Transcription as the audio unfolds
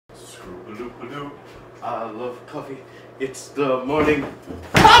I love coffee. It's the morning.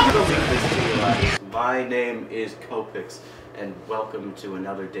 My name is COPiX, and welcome to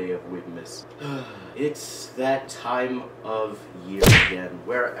another day of Wigmas. It's that time of year again,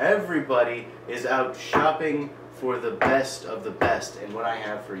 where everybody is out shopping for the best of the best, and what I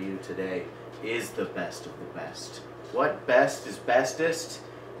have for you today is the best of the best. What best is bestest?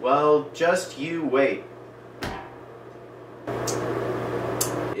 Well, just you wait.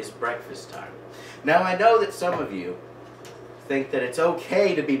 It's breakfast time. Now, I know that some of you think that it's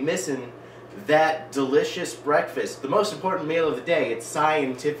okay to be missing that delicious breakfast, the most important meal of the day. It's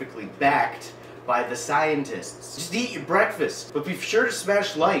scientifically backed by the scientists. Just eat your breakfast, but be sure to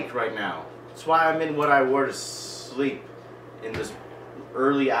smash like right now. That's why I'm in what I wore to sleep in this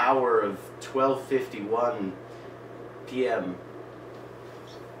early hour of 12:51 p.m.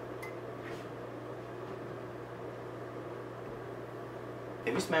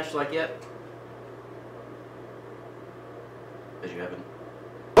 Have you smashed like yet? Because you haven't.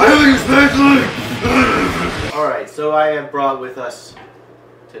 Why haven't you smashed like? Alright, so I have brought with us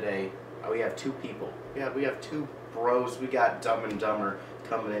today, we have two people. Yeah, we have two bros. We got Dumb and Dumber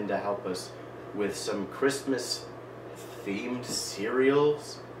coming in to help us with some Christmas themed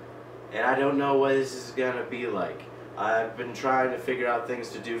cereals. And I don't know what this is gonna be like. I've been trying to figure out things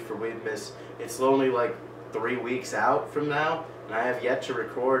to do for Wigmas. It's only like 3 weeks out from now, and I have yet to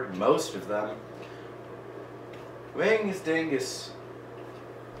record most of them. Wingus Dingus.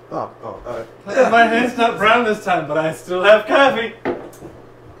 My hand's not brown this time, but I still have coffee.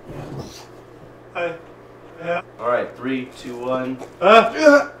 Yeah. Alright, 3, 2, 1.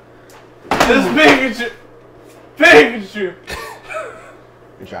 This Pikachu! Pikachu!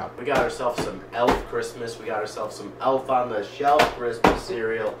 Good job. We got ourselves some Elf Christmas, we got ourselves some Elf on the Shelf Christmas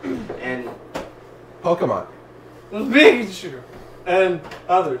cereal, and Pokemon. This Pikachu! And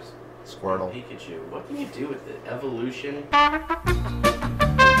others. Squirtle. Pikachu. What can you do with the evolution?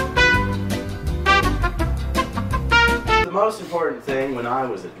 The most important thing when I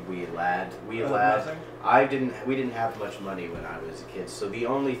was a wee lad, we didn't have much money when I was a kid, so the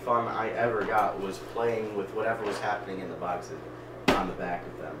only fun I ever got was playing with whatever was happening in the boxes on the back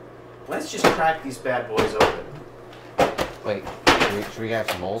of them. Let's just crack these bad boys open. Wait, should we have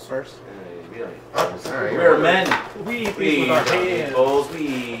some moles first? Alright, We're men. We eat with our hands. Bowls. We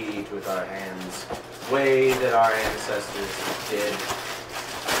eat with our hands. Way that our ancestors did.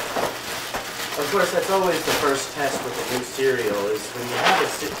 Of course, that's always the first test with a new cereal. Is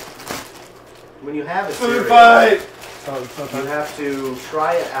when you have a cereal, you have to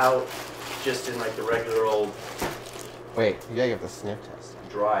try it out just in like the regular old. Wait, you gotta give the sniff test.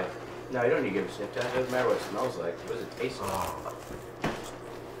 Dry. No, you don't need to give it a sniff test. It doesn't matter what it smells like. What does it taste like? Oh.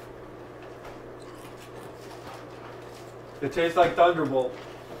 It tastes like Thunderbolt.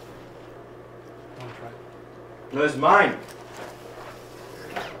 No, it's mine.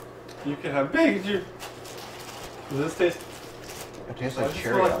 You can have Pikachu. Does this taste? It tastes like Like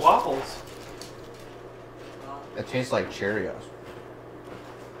Cheerios. waffles. It tastes like Cheerios.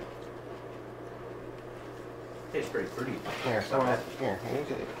 Tastes pretty fruity. Here, so here.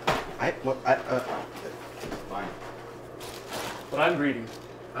 Fine. But I'm greedy.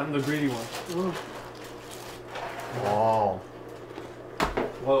 I'm the greedy one. Whoa.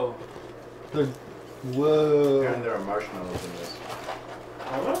 Whoa. Apparently Whoa. there are marshmallows in this.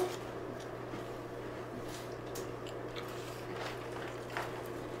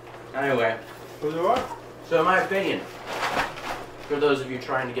 Anyway, so in my opinion, for those of you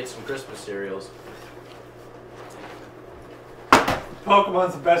trying to get some Christmas cereals,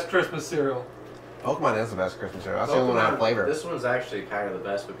 Pokemon's the best Christmas cereal. Pokemon is the best Christmas cereal. That's the only one I have flavor. This one's actually kind of the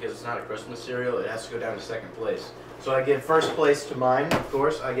best because it's not a Christmas cereal. It has to go down to second place. So I give first place to mine, of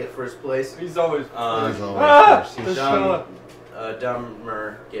course. I get first place. He's always. He's always first. He's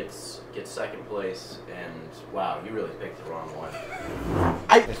Dumber gets second place, and wow, you really picked the wrong one.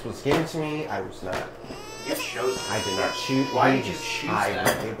 This was given to me. I was not. It shows. I did not choose. Why did you choose I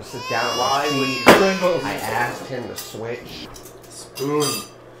that? was able to sit down. Why would you? I asked him to switch.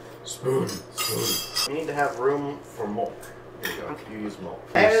 Spoon. You need to have room for milk. Here you go. You use milk.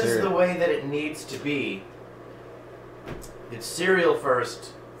 Yes, As sir. the way that it needs to be. It's cereal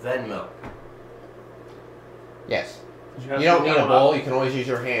first, then milk. Yes. You don't need a bowl. You can always use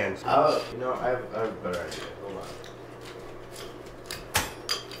your hands. Oh, you know, I have a better idea. Hold on.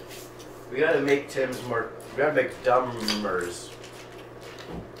 We gotta make Tim's more. We gotta make Dumber's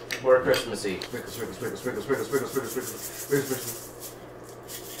more Christmassy. Sprinkles.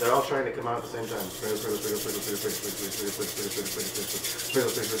 They're all trying to come out at the same time.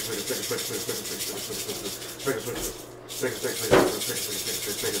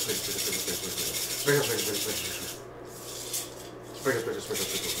 Sprinkle, sprinkle, sprinkle, sprinkle, sprinkle. Sprinkle, sprinkle, sprinkle,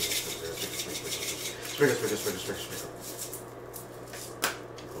 sprinkle, sprinkle, sprinkle, sprinkle, sprinkle, sprinkle, sprinkle.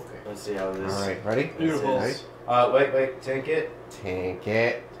 Okay, let's see how this. All right, ready? Beautiful. Ready? Wait, tank it. Tank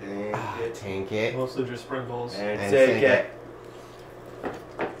it. Tank it. Tank it. Mostly just sprinkles. And And take take it.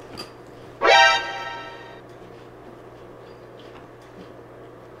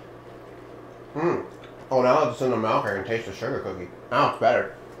 Oh, now it's in the milk. I can taste the sugar cookie. Now it's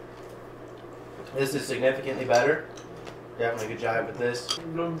better. This is significantly better. Definitely good job with this.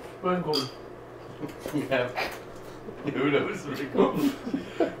 The sprinkles. You have knows sprinkles.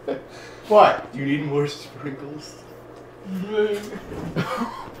 What? Do you need more sprinkles? You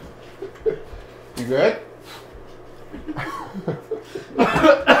good?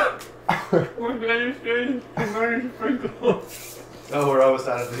 We're gonna say many sprinkles. Oh, we're almost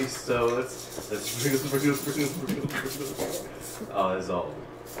out of these, so let's sprinkle. Oh, that's all.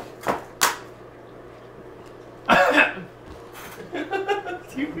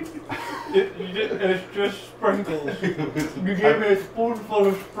 It's just sprinkles. You gave me a spoonful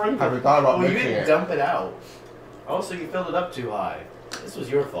of sprinkles. Have you thought about Well, you mixing didn't it? dump it out. Also, you filled it up too high. This was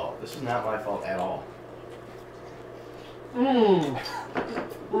your fault. This is not my fault at all. Mmm.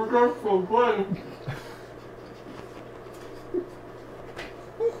 We're just so great.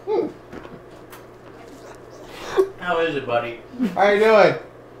 How is it, buddy? How you doing?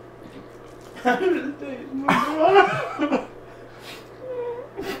 How does it taste?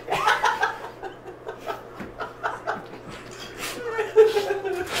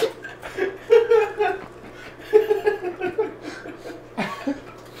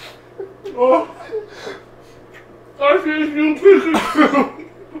 Oh. I taste you Pikachu.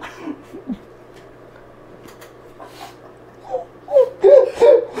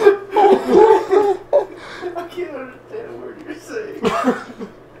 I can't understand a word you're saying.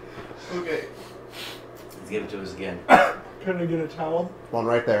 Okay. Let's give it to us again. Can I get a towel? One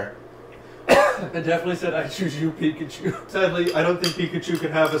right there. It definitely said I choose you, Pikachu. Sadly, I don't think Pikachu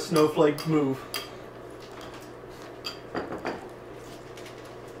can have a snowflake move.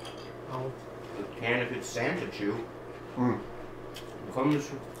 Oh. And if it's Santa Chew, Mm.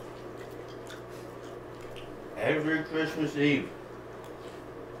 comes every Christmas Eve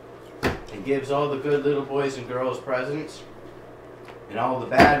and gives all the good little boys and girls presents, and all the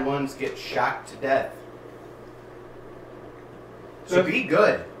bad ones get shocked to death. So be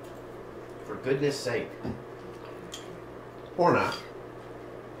good, for goodness sake. Or not.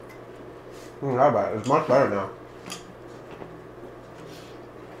 Not bad. It's much better now.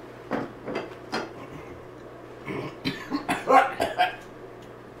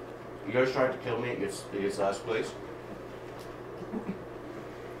 You guys tried to kill me. It gets last place.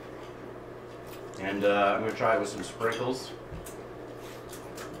 And I'm gonna try it with some sprinkles.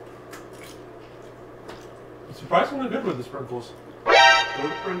 It's surprisingly good with the sprinkles.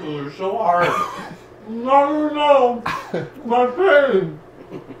 Those sprinkles are so hard. No, my pain.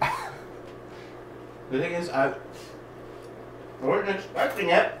 The thing is, I wasn't expecting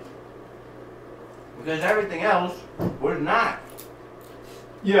it because everything else was not.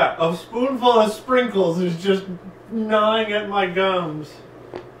 Yeah, a spoonful of sprinkles is just gnawing at my gums.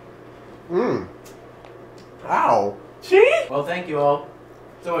 Mmm. Ow. See? Well, thank you all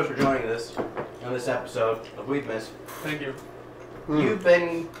so much for joining us on this episode of Weed Miss. Thank you. Mm. You've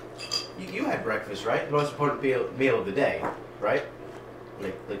been, you had breakfast, right? The most important meal of the day, right?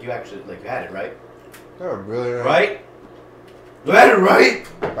 Like you actually, you had it, right? They're really nice. Right? You had it right?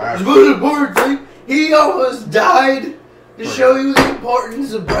 Bad. It's the most important thing. He almost died to show you the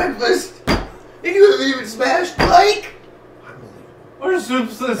importance of breakfast. And you haven't even smashed like. What is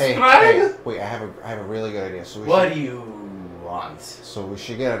this Hey, wait, I have a really good idea. So we What should, do you want? So we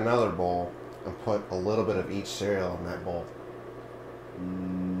should get another bowl and put a little bit of each cereal in that bowl.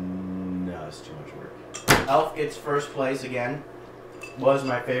 No, it's too much work. Elf gets first place again. Was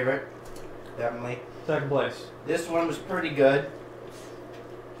my favorite, definitely. Second place. This one was pretty good.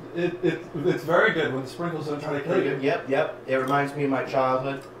 It's very good when the sprinkles don't try to kill Pretty you. good. Yep. It reminds me of my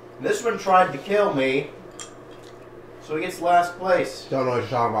childhood. And this one tried to kill me, so he gets last place. Don't know what you're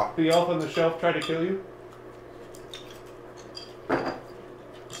talking about. The elf on the shelf tried to kill you.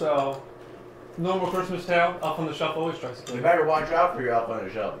 So, normal Christmas tale, elf on the shelf always tries to kill You you. better watch out for your elf on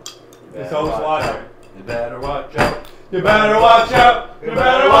the shelf. It's always watching. You better watch out. You better watch out! You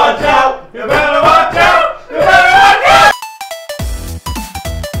better watch out! You better watch out!